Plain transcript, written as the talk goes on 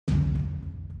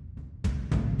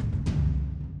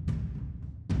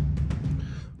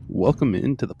Welcome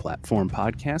into the Platform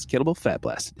Podcast, Kettlebell Fat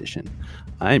Blast Edition.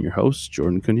 I am your host,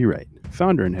 Jordan Kundi Wright,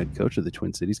 founder and head coach of the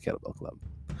Twin Cities Kettlebell Club.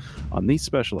 On these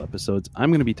special episodes, I'm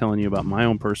going to be telling you about my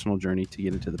own personal journey to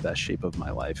get into the best shape of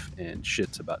my life, and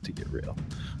shit's about to get real.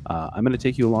 I'm going to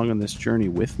take you along on this journey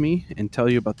with me and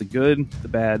tell you about the good, the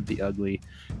bad, the ugly,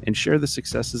 and share the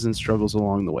successes and struggles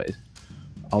along the way.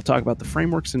 I'll talk about the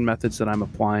frameworks and methods that I'm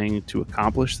applying to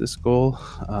accomplish this goal,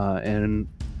 and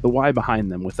the why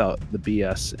behind them without the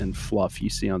BS and fluff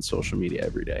you see on social media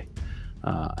every day.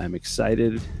 I'm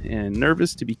excited and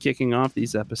nervous to be kicking off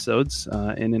these episodes.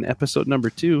 And in episode number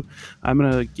 2, I'm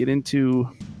going to get into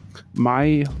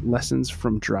my lessons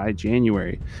from dry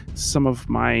January, some of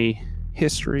my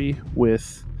history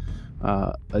with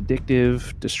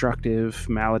addictive, destructive,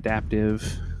 maladaptive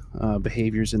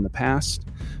behaviors in the past,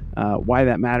 why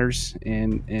that matters,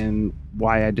 and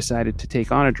why I decided to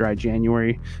take on a dry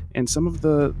January, and some of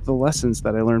the lessons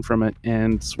that I learned from it,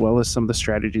 and as well as some of the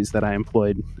strategies that I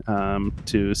employed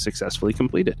to successfully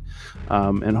complete it,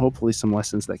 and hopefully some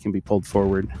lessons that can be pulled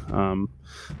forward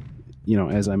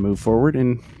as I move forward,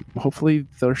 and hopefully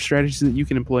there are strategies that you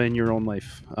can employ in your own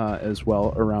life as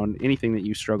well around anything that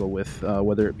you struggle with,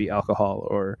 whether it be alcohol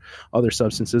or other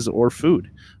substances or food.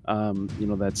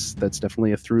 That's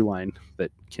definitely a through line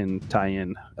that can tie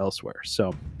in elsewhere.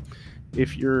 So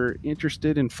if you're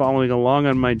interested in following along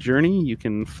on my journey, you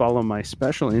can follow my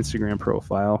special Instagram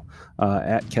profile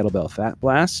at Kettlebell Fat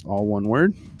Blast, all one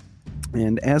word.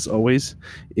 And as always,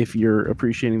 if you're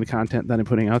appreciating the content that I'm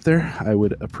putting out there, I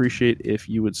would appreciate if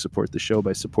you would support the show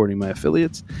by supporting my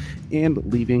affiliates and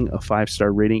leaving a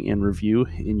 5-star rating and review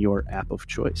in your app of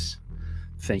choice.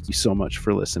 Thank you so much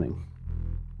for listening.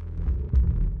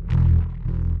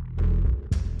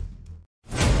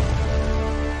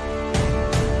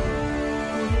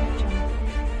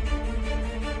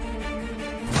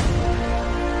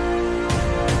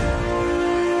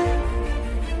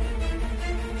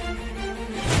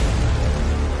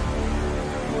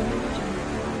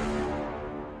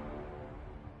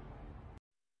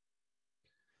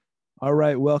 All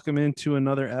right, welcome into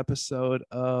another episode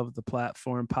of the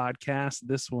Platform Podcast.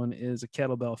 This one is a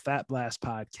Kettlebell Fat Blast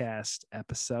Podcast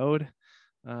episode,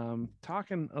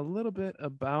 talking a little bit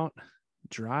about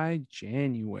dry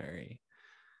January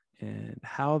and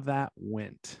how that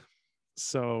went.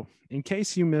 So in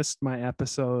case you missed my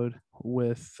episode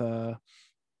with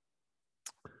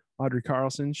Audrey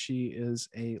Carlson, she is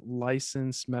a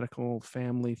licensed medical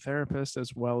family therapist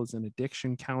as well as an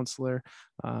addiction counselor.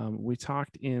 We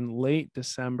talked in late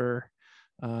December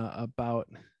about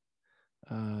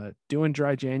doing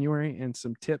dry January and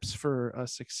some tips for a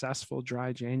successful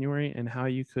dry January and how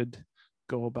you could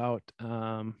go about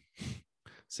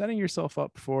setting yourself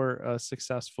up for a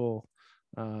successful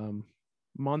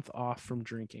month off from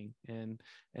drinking, and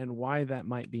why that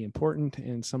might be important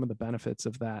and some of the benefits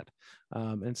of that.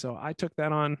 And so I took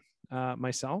that on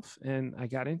myself, and I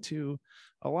got into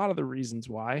a lot of the reasons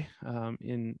why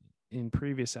in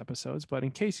previous episodes. But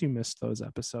in case you missed those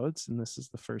episodes, and this is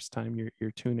the first time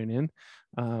you're tuning in,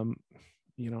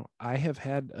 I have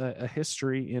had a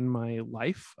history in my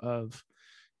life of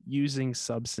using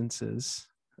substances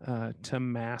to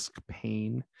mask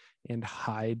pain and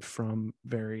hide from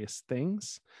various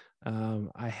things.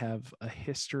 I have a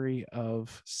history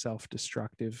of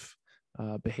self-destructive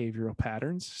behavioral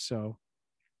patterns. So,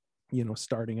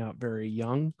 starting out very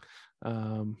young,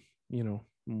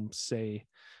 say,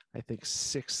 I think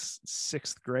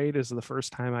sixth grade is the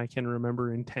first time I can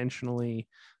remember intentionally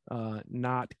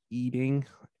not eating,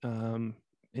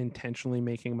 intentionally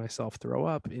making myself throw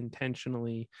up,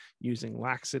 intentionally using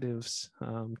laxatives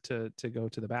to go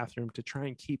to the bathroom to try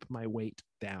and keep my weight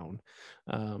down.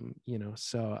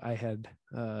 So I had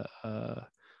a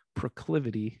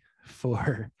proclivity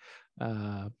for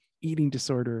eating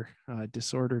disorder,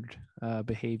 disordered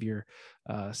behavior,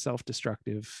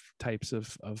 self-destructive types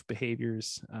of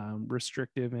behaviors,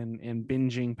 restrictive and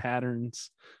binging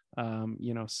patterns,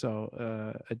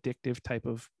 addictive type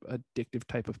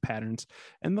of patterns.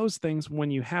 And those things,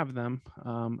 when you have them,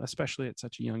 especially at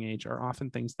such a young age, are often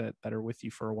things that are with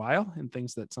you for a while, and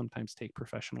things that sometimes take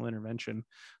professional intervention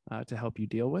to help you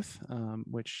deal with,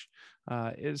 which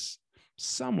is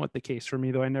somewhat the case for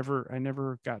me, though I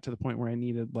never got to the point where I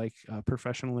needed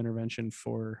professional intervention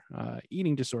for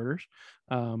eating disorders.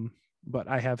 But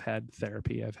I have had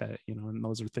therapy. I've had, and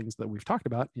those are things that we've talked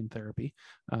about in therapy.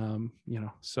 And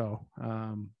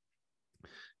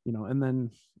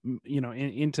then,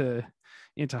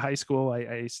 into high school,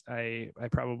 I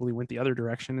probably went the other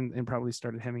direction and probably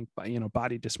started having,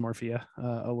 body dysmorphia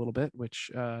a little bit, which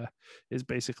is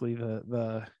basically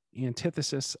the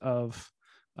antithesis of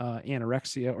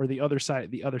anorexia, or the other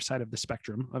side of the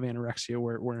spectrum of anorexia,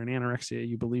 where in anorexia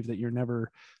you believe that you're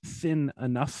never thin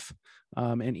enough,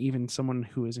 and even someone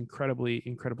who is incredibly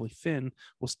thin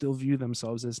will still view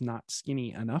themselves as not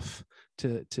skinny enough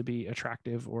to be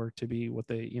attractive or to be what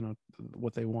they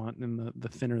want, and the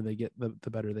thinner they get, the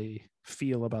better they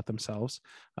feel about themselves.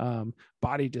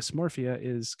 Body dysmorphia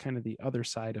is kind of the other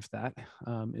side of that.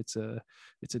 It's a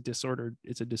disordered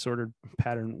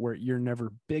pattern where you're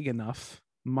never big enough,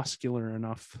 muscular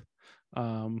enough,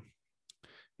 and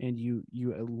you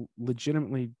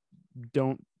legitimately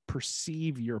don't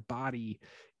perceive your body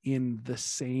in the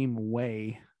same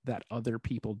way that other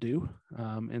people do,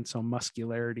 and so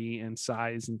muscularity and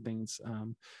size and things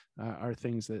are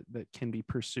things that can be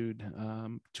pursued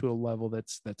to a level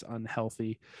that's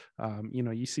unhealthy.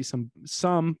 You see some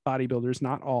bodybuilders,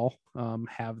 not all,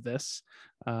 have this,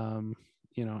 and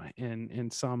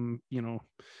some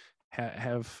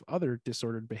have other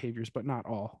disordered behaviors, but not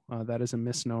all. That is a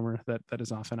misnomer that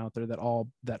is often out there, that all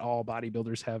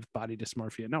bodybuilders have body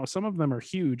dysmorphia. No, some of them are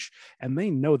huge and they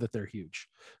know that they're huge,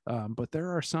 but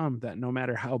there are some that no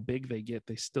matter how big they get,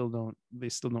 they still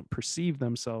don't perceive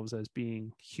themselves as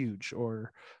being huge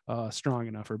or strong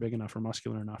enough or big enough or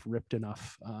muscular enough, ripped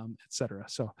enough, etc.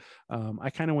 So I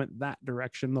kind of went that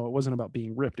direction, though it wasn't about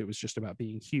being ripped; it was just about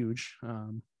being huge.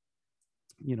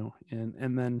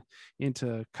 And then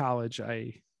into college,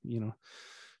 I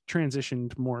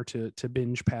transitioned more to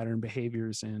binge pattern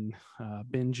behaviors and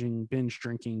binge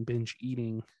drinking, binge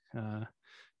eating,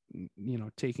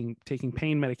 taking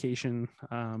pain medication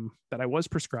that I was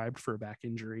prescribed for a back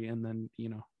injury, and then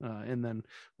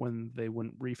when they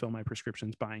wouldn't refill my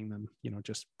prescriptions, buying them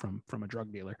just from a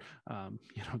drug dealer,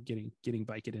 getting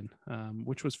Vicodin,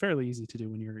 which was fairly easy to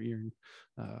do when you're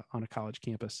on a college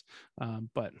campus,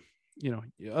 but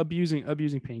abusing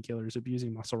painkillers,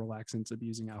 abusing muscle relaxants,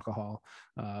 abusing alcohol,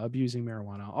 abusing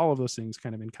marijuana, all of those things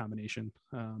kind of in combination,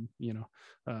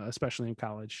 especially in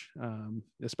college,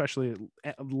 especially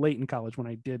late in college when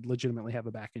I did legitimately have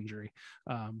a back injury.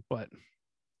 But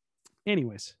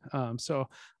anyways, so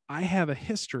I have a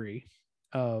history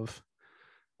of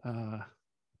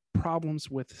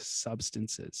problems with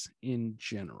substances in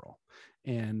general,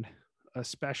 and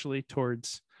especially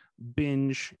towards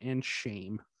binge and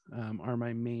shame. Are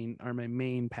my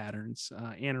main patterns.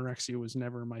 Anorexia was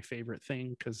never my favorite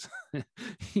thing because,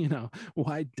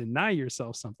 why deny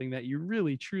yourself something that you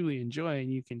really truly enjoy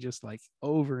and you can just like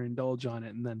overindulge on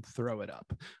it and then throw it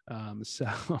up.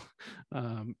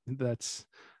 That's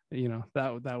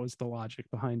that was the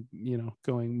logic behind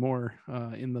going more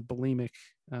in the bulimic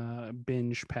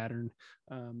binge pattern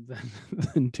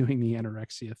than doing the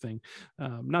anorexia thing.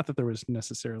 Not that there was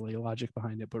necessarily a logic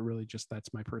behind it, but really just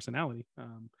that's my personality.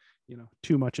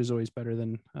 Too much is always better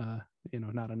than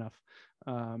not enough.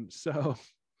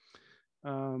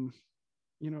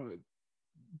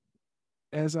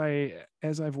 As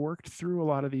I've worked through a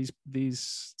lot of these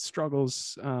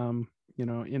struggles,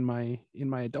 in my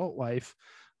adult life,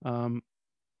 I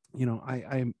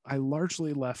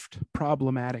largely left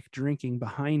problematic drinking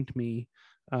behind me,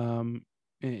 and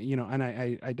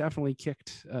I definitely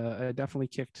kicked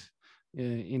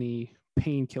any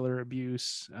painkiller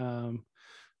abuse,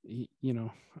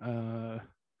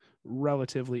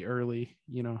 relatively early.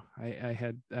 I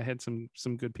had some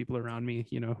good people around me,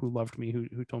 who loved me,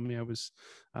 who told me I was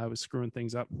screwing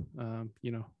things up, and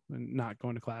not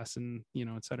going to class and,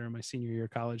 et cetera, my senior year of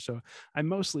college. So I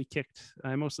mostly kicked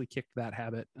that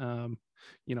habit,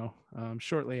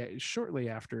 shortly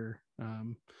after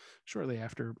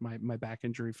my back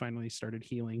injury finally started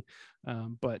healing.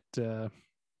 But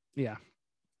yeah,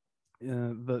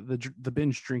 the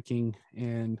binge drinking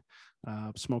and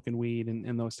smoking weed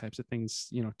and those types of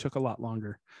things, took a lot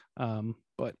longer.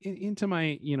 But into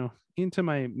my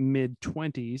mid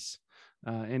 20s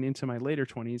and into my later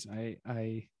 20s,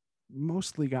 I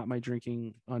mostly got my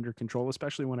drinking under control,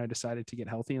 especially when I decided to get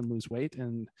healthy and lose weight,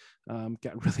 and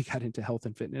got into health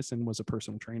and fitness and was a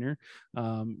personal trainer.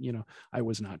 I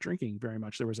was not drinking very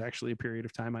much. There was actually a period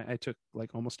of time I took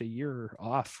like almost a year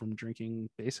off from drinking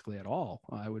basically at all.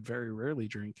 I would very rarely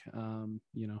drink,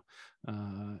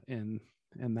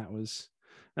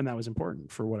 and that was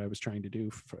important for what I was trying to do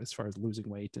as far as losing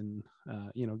weight and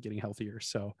getting healthier.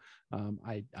 So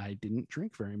I didn't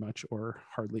drink very much or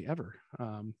hardly ever.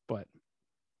 But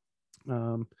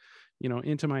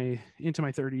into my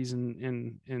 30s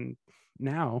and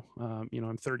now,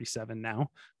 I'm 37 now.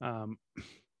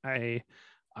 I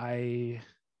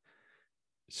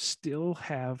still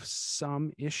have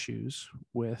some issues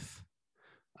with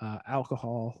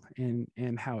alcohol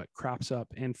and how it crops up.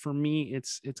 And for me,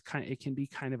 it can be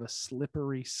kind of a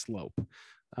slippery slope.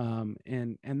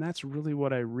 And that's really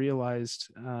what I realized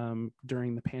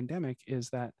during the pandemic, is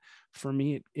that for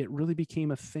me, it really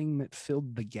became a thing that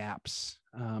filled the gaps.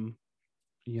 And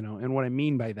what I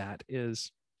mean by that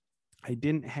is I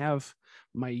didn't have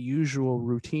my usual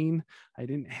routine. I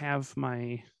didn't have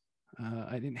my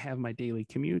daily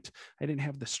commute. I didn't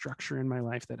have the structure in my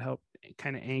life that helped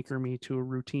kind of anchor me to a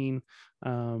routine.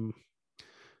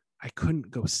 I couldn't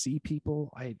go see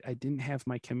people. I didn't have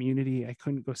my community. I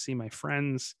couldn't go see my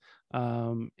friends,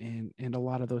 and a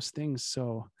lot of those things.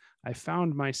 So I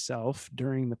found myself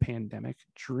during the pandemic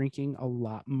drinking a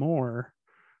lot more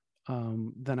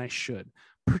than I should,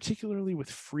 particularly with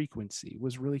frequency.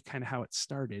 Was really kind of how it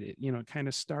started. It kind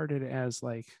of started as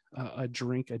like a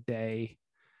drink a day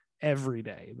every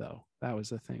day, though. That was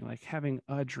the thing, like having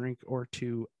a drink or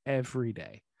two every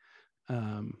day.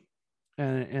 Um,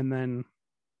 and then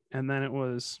it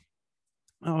was,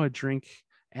 a drink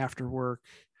after work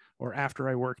or after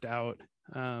I worked out.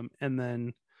 And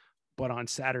then, but on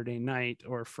Saturday night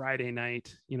or Friday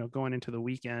night, going into the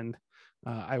weekend,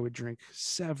 I would drink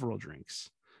several drinks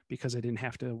because I didn't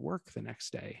have to work the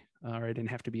next day, or I didn't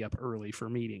have to be up early for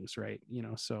meetings. Right.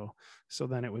 So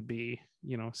then it would be,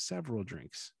 several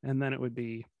drinks, and then it would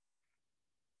be,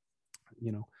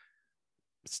 you know,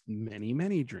 many,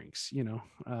 many drinks,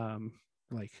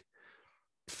 like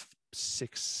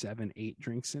 6, 7, 8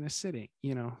 drinks in a sitting,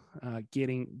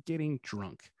 getting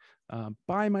drunk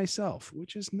by myself,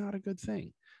 which is not a good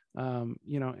thing.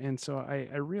 And so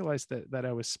I realized that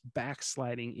I was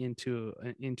backsliding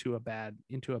into a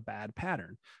bad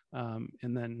pattern.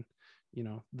 And then,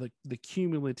 the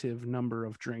cumulative number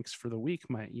of drinks for the week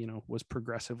was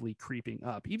progressively creeping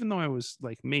up, even though I was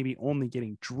like maybe only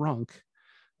getting drunk,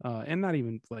 and not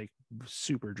even like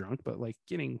super drunk, but like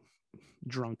getting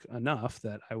drunk enough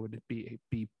that I would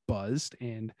be buzzed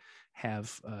and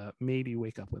have maybe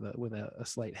wake up with a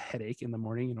slight headache in the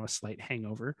morning, a slight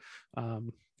hangover.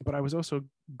 But I was also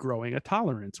growing a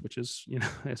tolerance, which is,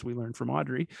 as we learned from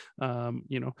Audrey,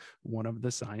 one of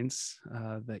the signs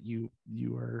that you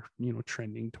are,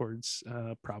 trending towards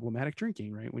problematic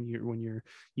drinking, right? When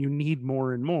you need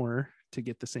more and more to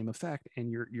get the same effect,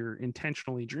 and you're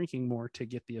intentionally drinking more to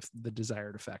get the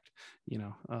desired effect,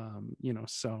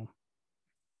 so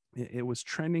it was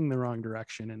trending the wrong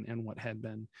direction. And what had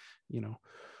been,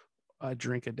 a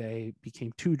drink a day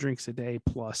became 2 drinks a day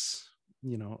plus,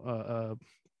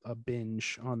 a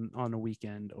binge on a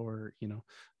weekend, or,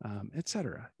 et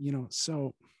cetera,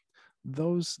 so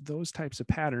those types of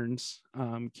patterns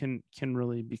can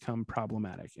really become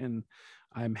problematic. And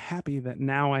I'm happy that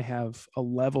now I have a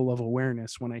level of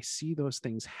awareness when I see those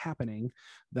things happening,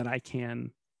 that I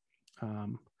can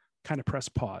kind of press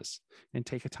pause and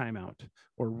take a time out,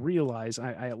 or realize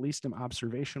I at least am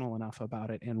observational enough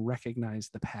about it and recognize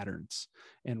the patterns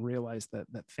and realize that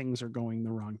things are going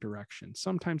the wrong direction.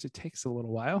 Sometimes it takes a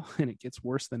little while and it gets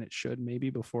worse than it should,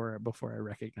 maybe before I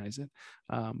recognize it.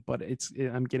 But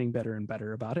I'm getting better and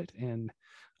better about it. And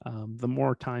the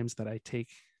more times that I take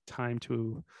time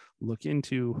to look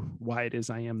into why it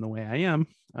is I am the way I am,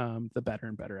 the better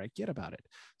and better I get about it.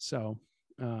 So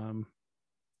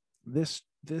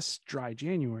this dry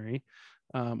January,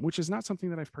 which is not something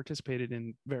that I've participated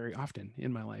in very often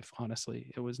in my life.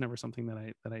 Honestly, it was never something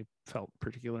that I felt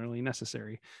particularly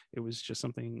necessary. It was just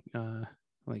something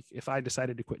like if I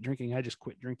decided to quit drinking, I just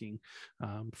quit drinking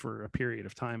for a period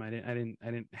of time. I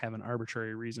didn't have an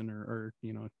arbitrary reason or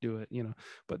do it.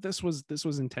 But this was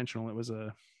intentional.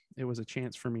 It was a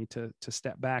chance for me to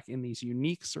step back in these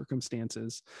unique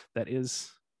circumstances that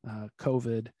is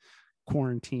COVID,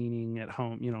 quarantining at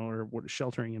home, or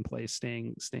sheltering in place,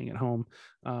 staying at home,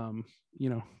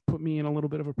 put me in a little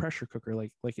bit of a pressure cooker,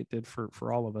 like it did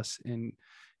for all of us, and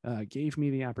gave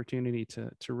me the opportunity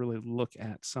to really look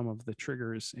at some of the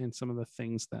triggers and some of the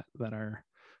things that are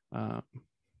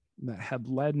that had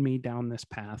led me down this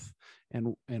path,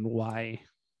 and why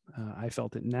I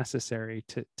felt it necessary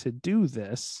to do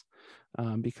this,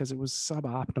 because it was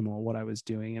suboptimal what I was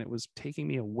doing, and it was taking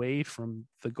me away from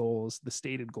the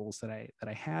stated goals that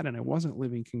I had, and I wasn't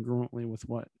living congruently with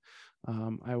what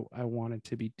I wanted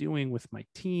to be doing with my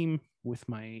team, with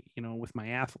my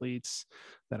athletes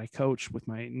that I coach, with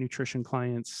my nutrition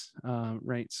clients,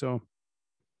 right? So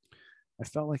I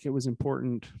felt like it was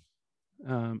important,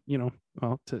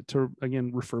 to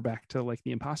again refer back to like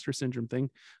the imposter syndrome thing.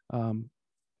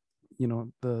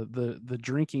 The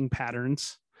drinking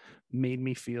patterns made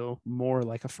me feel more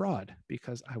like a fraud,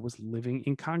 because I was living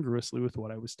incongruously with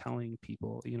what I was telling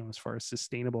people, as far as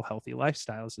sustainable, healthy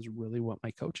lifestyles is really what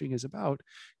my coaching is about.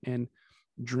 And,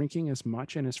 drinking as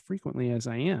much and as frequently as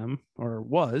I am or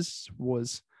was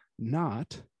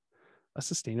not a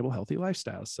sustainable, healthy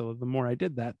lifestyle. So the more I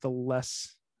did that,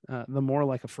 the more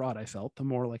like a fraud I felt, the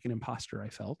more like an imposter I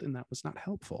felt, and that was not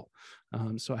helpful.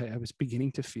 So I was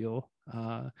beginning to feel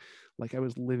like I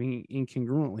was living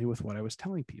incongruently with what I was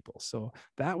telling people. So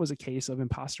that was a case of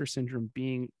imposter syndrome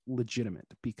being legitimate,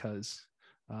 because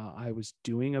I was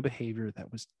doing a behavior that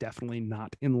was definitely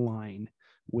not in line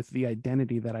with the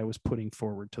identity that I was putting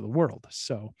forward to the world.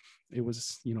 So it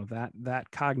was,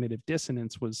 that cognitive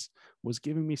dissonance was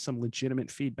giving me some legitimate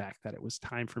feedback that it was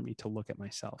time for me to look at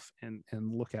myself and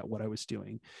look at what I was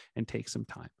doing and take some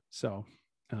time. So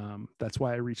that's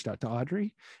why I reached out to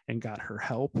Audrey and got her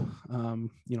help,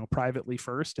 privately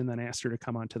first, and then asked her to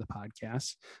come onto the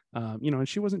podcast. And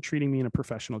she wasn't treating me in a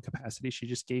professional capacity. She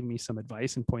just gave me some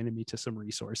advice and pointed me to some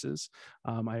resources.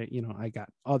 I got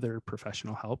other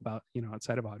professional help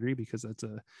outside of Audrey, because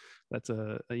that's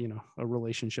a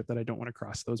relationship that I don't want to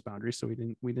cross those boundaries. So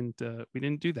we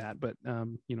didn't do that. But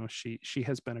she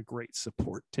has been a great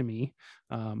support to me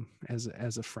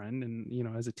as a friend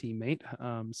and as a teammate.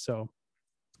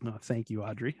 Thank you,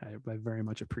 Audrey. I very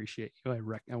much appreciate you.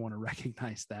 I want to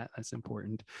recognize that. That's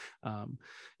important.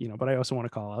 But I also want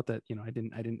to call out that, I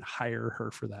didn't hire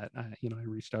her for that. I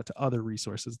reached out to other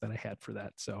resources that I had for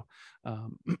that. So,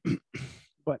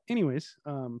 but anyways,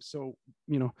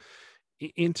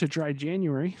 into dry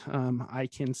January, I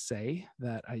can say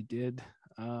that I did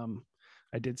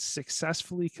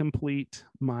successfully complete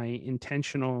my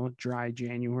intentional dry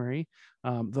January,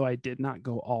 though I did not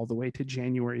go all the way to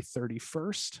January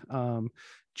 31st.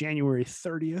 January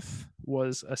 30th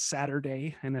was a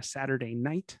Saturday and a Saturday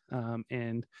night,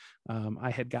 and I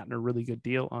had gotten a really good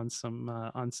deal on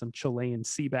some Chilean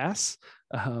sea bass.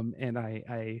 And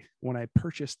I when I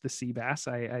purchased the sea bass,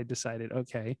 I decided,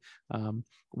 okay,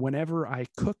 whenever I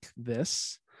cook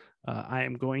this, I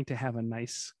am going to have a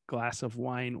nice glass of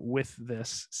wine with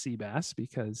this sea bass,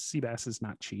 because sea bass is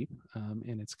not cheap,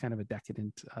 and it's kind of a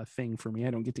decadent thing for me. I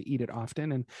don't get to eat it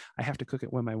often, and I have to cook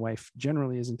it when my wife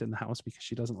generally isn't in the house, because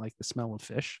she doesn't like the smell of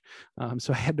fish.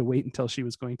 So I had to wait until she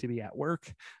was going to be at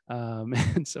work,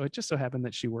 and so it just so happened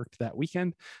that she worked that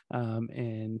weekend,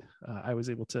 and I was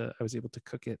able to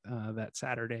cook it that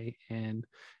Saturday, and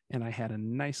I had a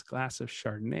nice glass of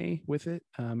Chardonnay with it.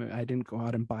 I didn't go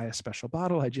out and buy a special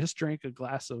bottle. I just drank a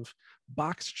glass of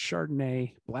boxed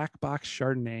Chardonnay, black box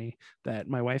Chardonnay that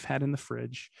my wife had in the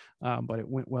fridge, but it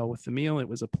went well with the meal. It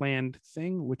was a planned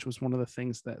thing, which was one of the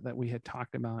things that we had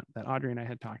talked about, that Audrey and I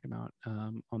had talked about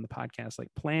on the podcast. Like,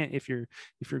 plan, if you're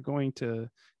going to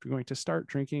start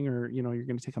drinking, or you're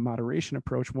going to take a moderation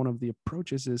approach, one of the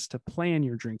approaches is to plan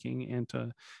your drinking,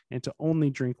 and to only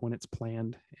drink when it's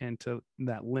planned, and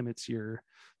that limits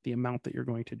the amount that you're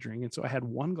going to drink. And so I had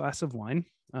one glass of wine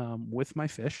with my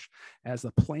fish as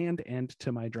the planned end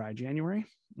to my dry January.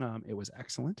 It was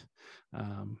excellent.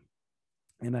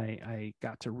 And I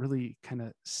got to really kind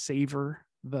of savor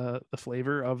the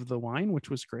flavor of the wine, which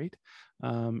was great,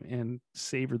 and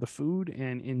savor the food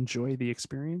and enjoy the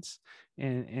experience.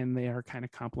 And they are kind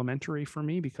of complementary for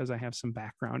me, because I have some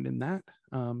background in that.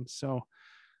 So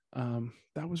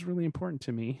that was really important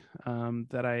to me,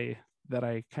 that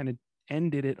I kind of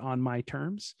ended it on my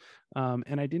terms.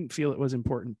 And I didn't feel it was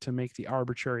important to make the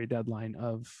arbitrary deadline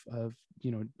of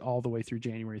all the way through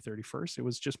January 31st. It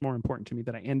was just more important to me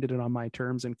that I ended it on my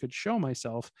terms and could show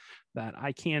myself that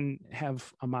I can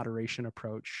have a moderation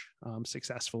approach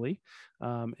successfully,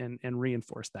 and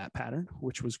reinforce that pattern,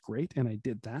 which was great. And I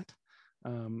did that.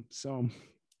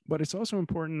 But it's also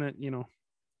important that,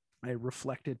 I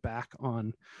reflected back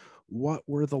on what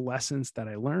were the lessons that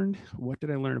I learned. What did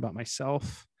I learn about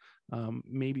myself?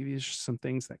 Maybe these are some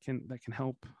things that can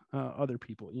help other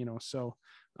people. So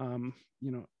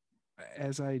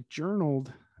as I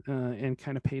journaled and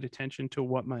kind of paid attention to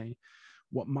what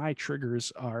my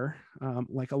triggers are,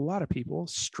 like a lot of people,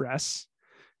 stress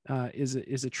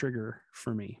is a trigger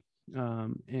for me,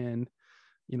 and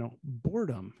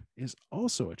boredom is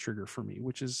also a trigger for me,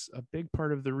 which is a big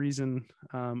part of the reason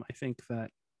I think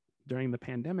that during the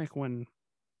pandemic, when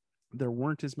there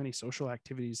weren't as many social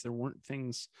activities, there weren't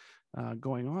things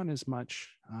going on as much,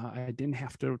 I didn't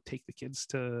have to take the kids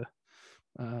to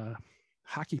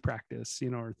hockey practice,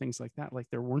 or things like that. Like,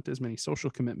 there weren't as many social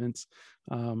commitments,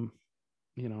 and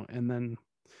then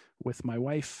with my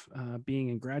wife being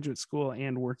in graduate school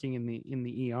and working in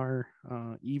the ER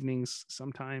evenings,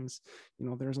 sometimes,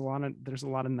 there's a lot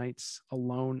of nights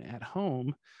alone at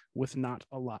home with not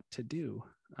a lot to do.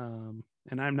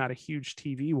 And I'm not a huge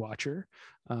TV watcher.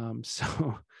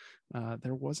 So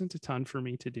there wasn't a ton for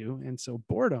me to do. And so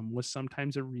boredom was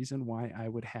sometimes a reason why I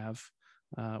would have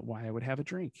why I would have a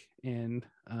drink. And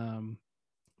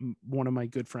one of my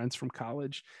good friends from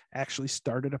college actually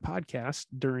started a podcast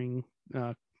during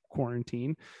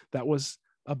quarantine that was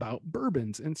about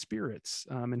bourbons and spirits.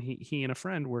 And he and a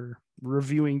friend were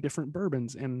reviewing different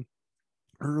bourbons. And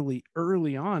early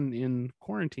on in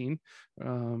quarantine,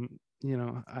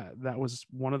 that was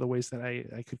one of the ways that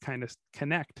I could kind of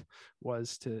connect,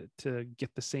 was to get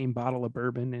the same bottle of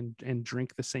bourbon and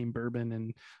drink the same bourbon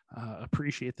and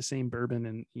appreciate the same bourbon.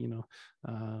 And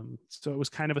so it was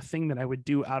kind of a thing that I would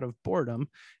do out of boredom,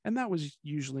 and that was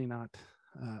usually not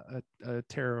a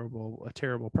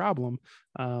terrible problem.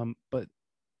 But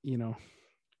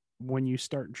when you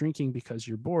start drinking because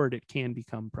you're bored, it can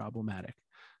become problematic.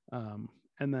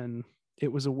 And then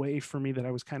it was a way for me that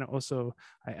I was kind of also,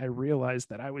 I realized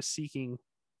that I was seeking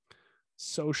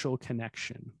social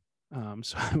connection.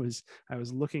 So I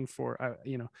was looking for,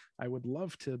 I would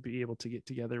love to be able to get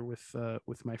together with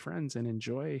my friends and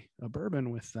enjoy a bourbon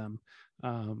with them.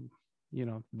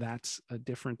 That's a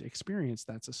different experience.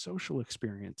 That's a social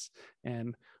experience.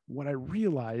 And what I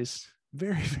realized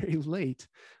very, very late,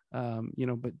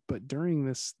 but during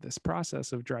this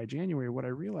process of dry January, what I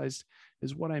realized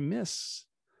is what I miss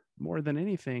more than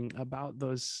anything about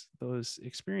those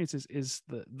experiences is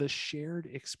the shared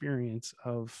experience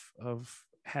of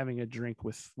having a drink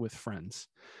with friends.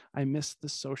 I miss the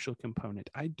social component.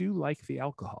 I do like the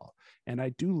alcohol, and I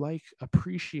do like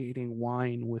appreciating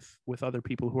wine with other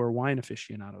people who are wine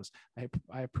aficionados.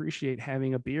 I appreciate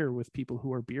having a beer with people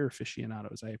who are beer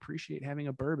aficionados. I appreciate having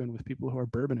a bourbon with people who are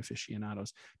bourbon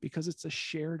aficionados, because it's a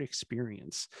shared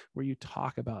experience where you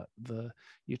talk about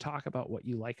what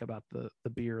you like about the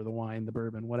beer, the wine, the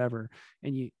bourbon, whatever.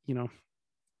 And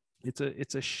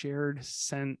it's a shared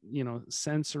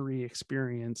sensory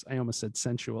experience. I almost said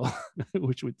sensual,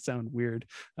 which would sound weird,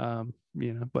 but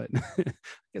I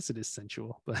guess it is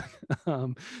sensual, but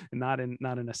not in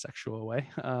a sexual way,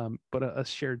 but a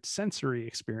shared sensory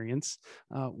experience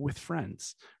with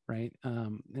friends, right?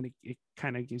 And it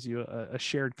kind of gives you a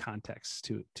shared context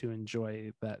to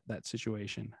enjoy that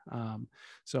situation.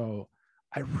 So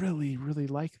I really, really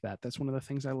like that. That's one of the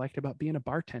things I liked about being a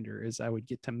bartender, is I would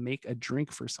get to make a drink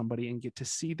for somebody and get to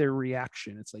see their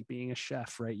reaction. It's like being a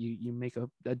chef, right? You make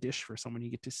a dish for someone,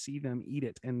 you get to see them eat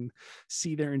it and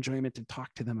see their enjoyment and talk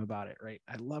to them about it, right?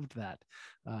 I loved that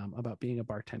about being a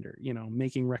bartender,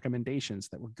 making recommendations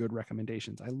that were good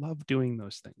recommendations. I love doing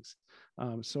those things.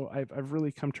 So I've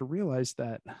really come to realize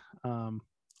that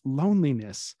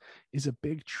loneliness is a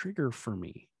big trigger for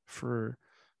me for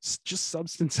just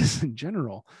substances in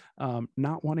general.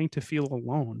 Not wanting to feel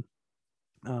alone.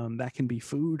 That can be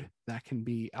food, that can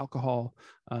be alcohol,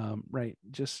 right?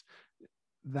 Just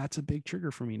that's a big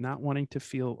trigger for me, not wanting to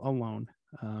feel alone.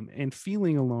 And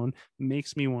feeling alone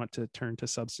makes me want to turn to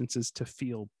substances to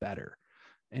feel better.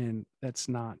 And that's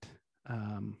not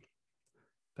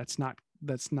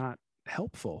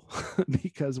helpful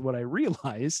because what I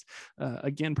realized,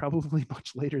 again, probably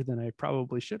much later than I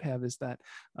probably should have, is that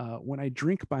when I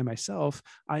drink by myself,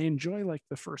 I enjoy like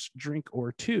the first drink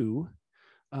or two.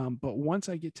 But once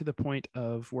I get to the point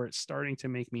of where it's starting to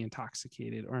make me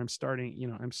intoxicated, or I'm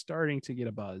starting to get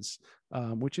a buzz,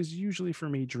 which is usually for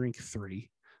me drink 3.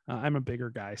 I'm a bigger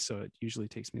guy, so it usually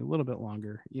takes me a little bit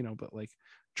longer, but like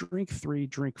drink 3,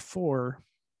 drink 4,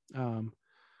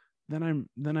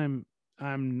 then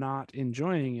I'm not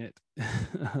enjoying it.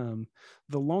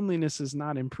 The loneliness is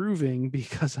not improving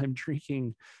because I'm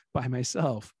drinking by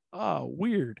myself. Oh,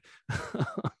 weird.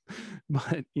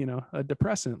 But a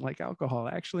depressant like alcohol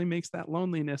actually makes that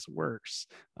loneliness worse.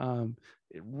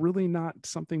 Really not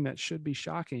something that should be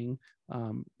shocking,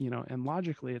 and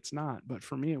logically it's not. But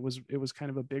for me, it was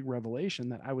kind of a big revelation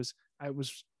that I was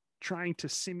trying to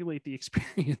simulate the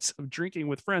experience of drinking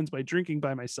with friends by drinking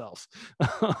by myself,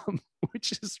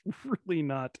 which is really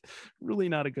not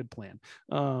a good plan.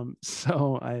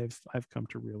 So I've come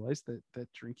to realize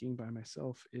that drinking by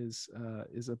myself is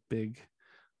a big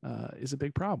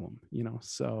problem.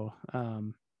 So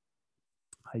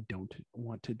I don't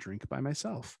want to drink by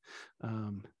myself.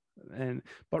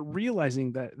 But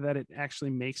realizing that it actually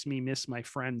makes me miss my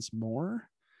friends more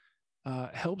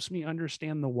helps me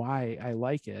understand the why I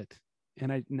like it,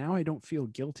 and I don't feel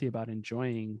guilty about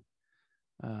enjoying.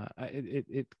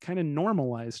 It kind of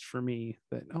normalized for me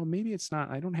that, oh, maybe it's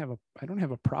not. I don't have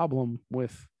a problem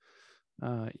with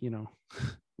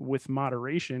with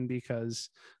moderation, because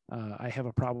I have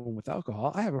a problem with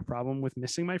alcohol. I have a problem with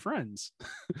missing my friends.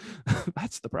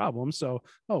 That's the problem. So,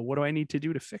 what do I need to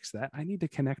do to fix that? I need to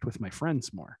connect with my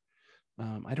friends more.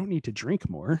 I don't need to drink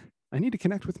more. I need to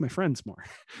connect with my friends more.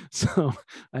 So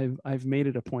I've made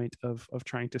it a point of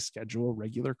trying to schedule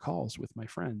regular calls with my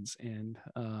friends, and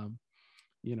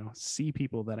see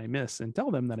people that I miss and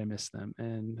tell them that I miss them,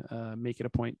 and make it a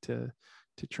point to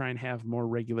try and have more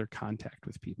regular contact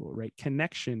with people, right?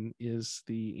 Connection is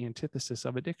the antithesis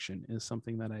of addiction, is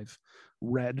something that I've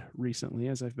read recently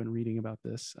as I've been reading about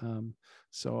this.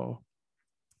 So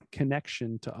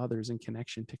connection to others and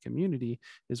connection to community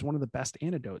is one of the best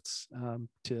antidotes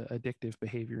to addictive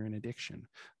behavior and addiction.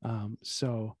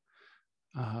 So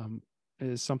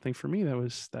is something for me that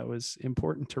was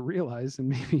important to realize, and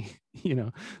maybe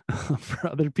for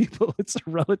other people it's a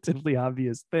relatively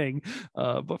obvious thing,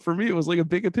 but for me it was like a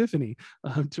big epiphany,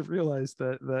 to realize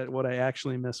that what I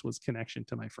actually missed was connection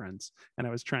to my friends, and I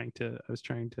was trying to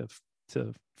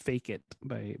fake it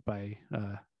by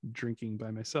drinking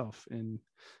by myself, and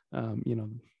you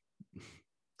know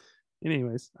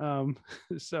anyways,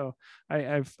 so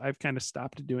I've kind of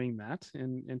stopped doing that,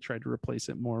 and tried to replace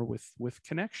it more with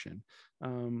connection.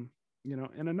 And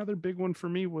another big one for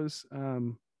me was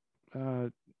uh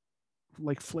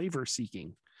like flavor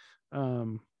seeking.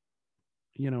 um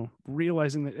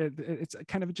Realizing that it's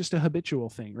kind of just a habitual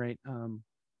thing, right?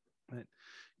 But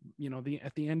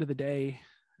at the end of the day,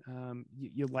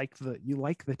 you like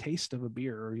the taste of a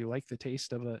beer, or you like the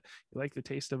taste of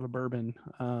a bourbon,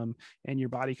 and your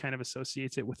body kind of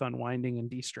associates it with unwinding and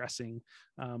de-stressing.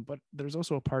 But there's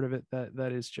also a part of it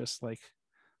that is just like,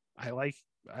 I like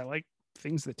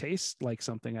things that taste like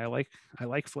something. I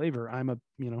like flavor. I'm a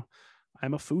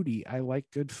foodie. I like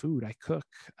good food. I cook.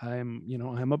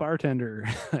 I'm a bartender.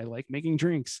 I like making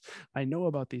drinks. I know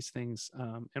about these things.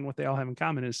 And what they all have in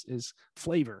common is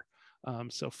flavor.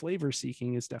 So flavor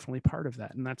seeking is definitely part of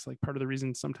that. And that's like part of the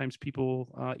reason sometimes people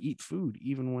eat food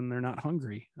even when they're not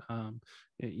hungry.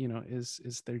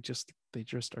 Is they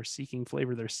just are seeking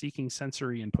flavor. They're seeking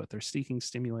sensory input. They're seeking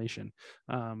stimulation.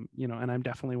 And I'm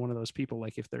definitely one of those people.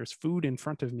 Like, if there's food in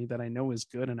front of me that I know is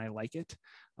good and I like it,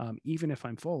 even if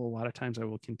I'm full, a lot of times I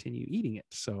will continue eating it.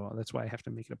 So that's why I have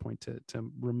to make it a point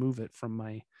to remove it from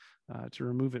my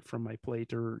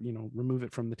plate, or remove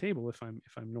it from the table if I'm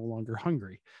no longer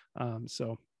hungry.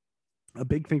 So a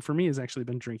big thing for me has actually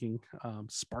been drinking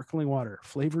sparkling water,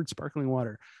 flavored sparkling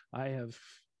water. I have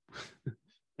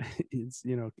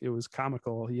it was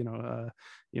comical.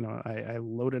 I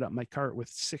loaded up my cart with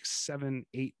 6, 7,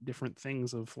 8 different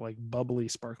things of like bubbly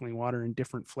sparkling water in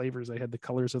different flavors. I had the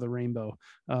colors of the rainbow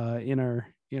in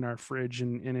our fridge,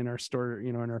 and in our store,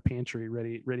 in our pantry,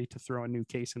 ready to throw a new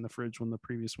case in the fridge when the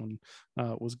previous one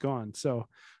was gone. So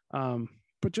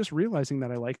but just realizing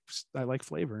that I like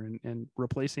flavor, and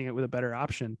replacing it with a better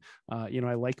option.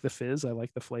 I like the fizz, I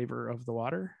like the flavor of the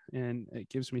water, and it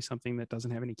gives me something that doesn't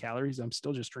have any calories. I'm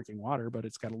still just drinking water, but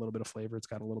it's got a little bit of flavor, it's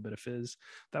got a little bit of fizz.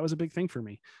 That was a big thing for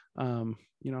me. So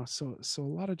a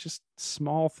lot of just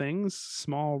small things,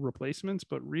 small replacements,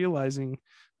 but realizing,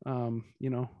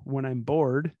 when I'm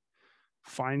bored,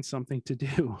 find something to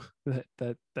do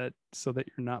that so that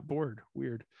you're not bored.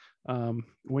 Weird.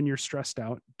 When you're stressed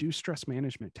out, do stress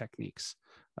management techniques.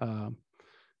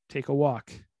 Take a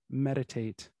walk,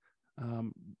 meditate.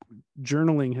 um,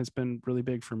 Journaling has been really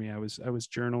big for me. I was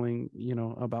journaling,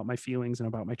 about my feelings and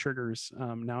about my triggers.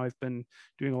 Now I've been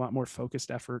doing a lot more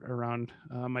focused effort around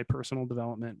my personal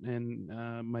development, and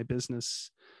my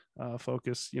business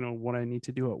focus, what I need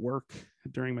to do at work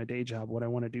during my day job, what I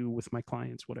want to do with my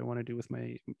clients, what I want to do with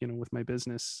my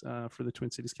business, for the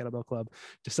Twin Cities Kettlebell Club.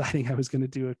 Deciding I was going to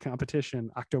do a competition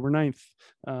October 9th,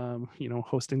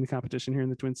 hosting the competition here in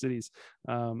the Twin Cities,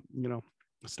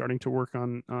 starting to work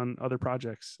on other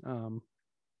projects.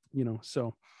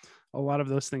 So a lot of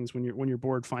those things, when you're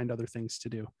bored, find other things to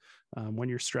do. When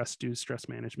you're stressed, do stress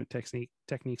management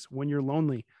techniques. When you're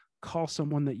lonely, call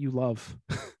someone that you love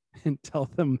and tell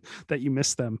them that you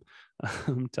miss them.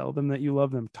 Tell them that you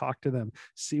love them, talk to them,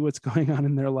 see what's going on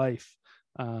in their life.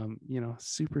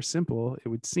 Super simple, it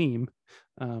would seem.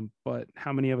 But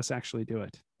how many of us actually do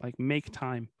it? Like, make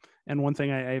time. And one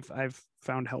thing I've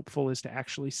found helpful is to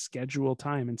actually schedule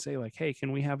time and say, like, hey,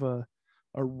 can we have a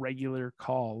regular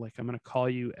call? Like, I'm going to call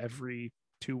you every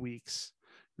 2 weeks,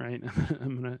 right?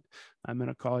 I'm going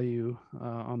to call you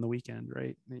on the weekend,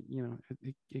 right?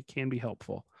 It can be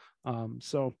helpful.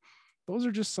 So those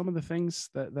are just some of the things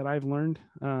that I've learned.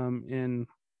 And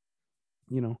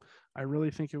I really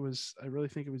think it was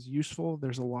useful.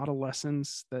 There's a lot of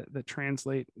lessons that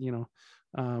translate,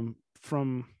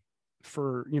 for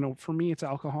me, it's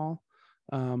alcohol.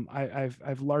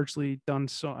 I've largely done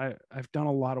so. I've done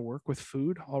a lot of work with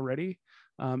food already,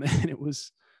 and it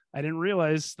was I didn't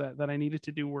realize that I needed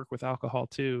to do work with alcohol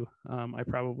too. I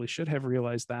probably should have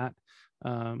realized that.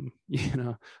 I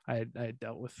had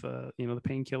dealt with the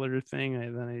painkiller thing.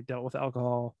 Then I dealt with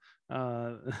alcohol.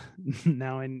 Uh,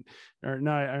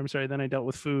 I'm sorry. Then I dealt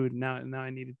with food. Now I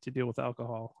needed to deal with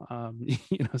alcohol.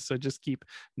 So just keep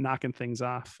knocking things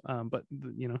off. But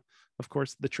of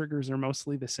course, the triggers are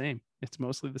mostly the same. It's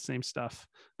mostly the same stuff.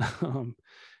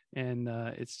 And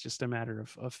it's just a matter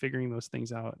of figuring those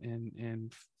things out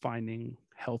and finding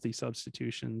healthy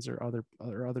substitutions or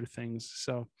other things.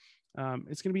 So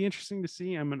it's going to be interesting to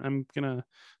see. I'm gonna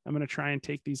try and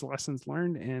take these lessons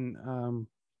learned, and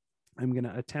I'm going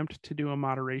to attempt to do a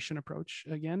moderation approach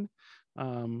again.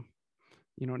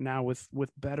 Now with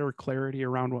better clarity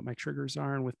around what my triggers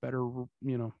are, and with better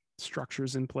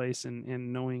structures in place,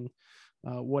 and knowing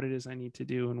what it is I need to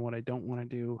do and what I don't want to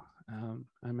do. I'm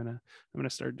gonna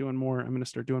start doing more. I'm gonna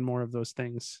start doing more of those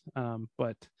things.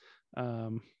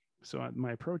 So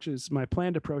my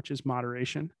planned approach is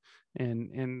moderation,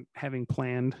 and having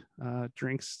planned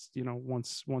drinks,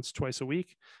 once, twice a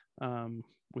week,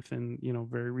 within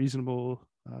very reasonable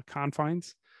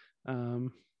confines.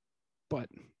 But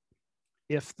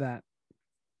if that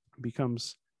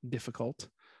becomes difficult,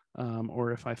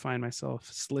 or if I find myself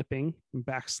slipping,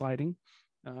 backsliding,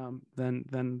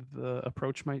 then the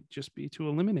approach might just be to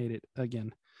eliminate it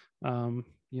again.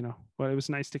 But it was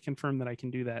nice to confirm that I can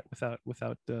do that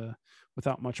without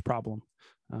much problem.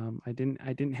 I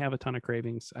didn't have a ton of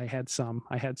cravings. I had some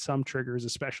triggers,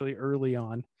 especially early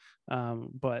on.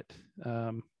 But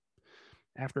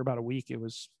after about a week, it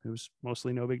was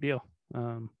mostly no big deal.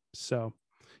 So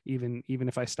even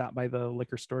if I stopped by the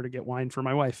liquor store to get wine for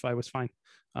my wife, I was fine.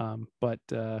 But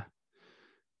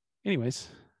anyways,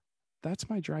 that's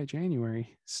my dry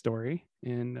January story,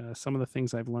 and some of the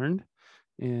things I've learned,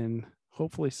 and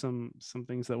hopefully some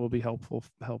things that will be helpful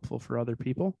for other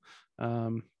people.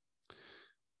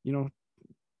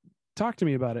 Talk to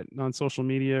me about it on social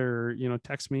media, or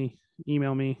text me,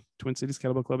 email me,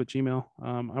 TwinCitiesKettlebellClub@gmail.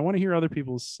 I want to hear other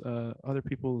people's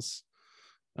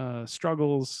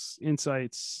struggles,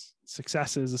 insights,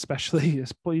 successes, especially.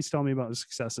 Please tell me about the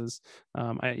successes.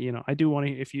 I do want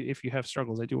to, if you have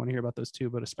struggles, I do want to hear about those too,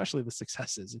 but especially the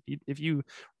successes. If you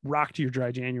rocked your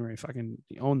dry January, fucking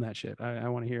own that shit. I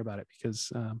want to hear about it,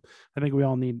 because I think we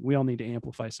all need to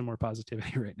amplify some more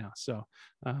positivity right now. So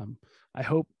I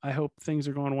hope things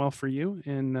are going well for you,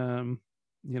 and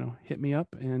hit me up,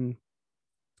 and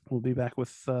we'll be back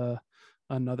with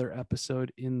another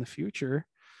episode in the future.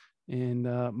 And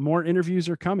more interviews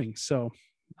are coming. So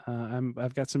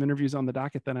I've got some interviews on the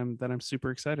docket that I'm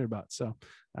super excited about. So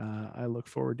I look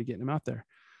forward to getting them out there.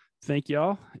 Thank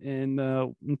y'all. And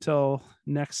until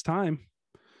next time,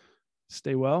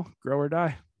 stay well, grow or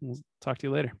die. We'll talk to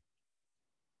you later.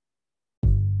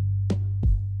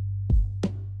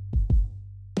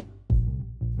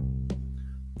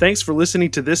 Thanks for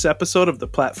listening to this episode of the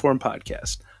Platform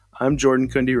Podcast. I'm Jordan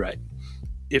Kundi Wright.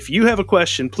 If you have a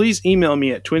question, please email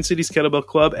me at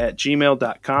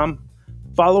TwinCitiesKettlebellClub@gmail.com.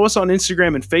 Follow us on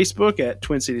Instagram and Facebook at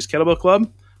Twin Cities Kettlebell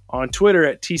Club, on Twitter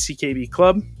at TCKB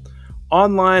Club,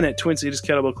 online at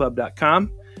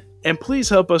TwinCitiesKettlebellClub.com, and please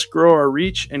help us grow our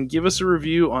reach and give us a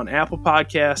review on Apple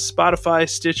Podcasts, Spotify,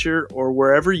 Stitcher, or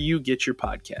wherever you get your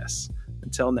podcasts.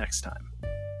 Until next time.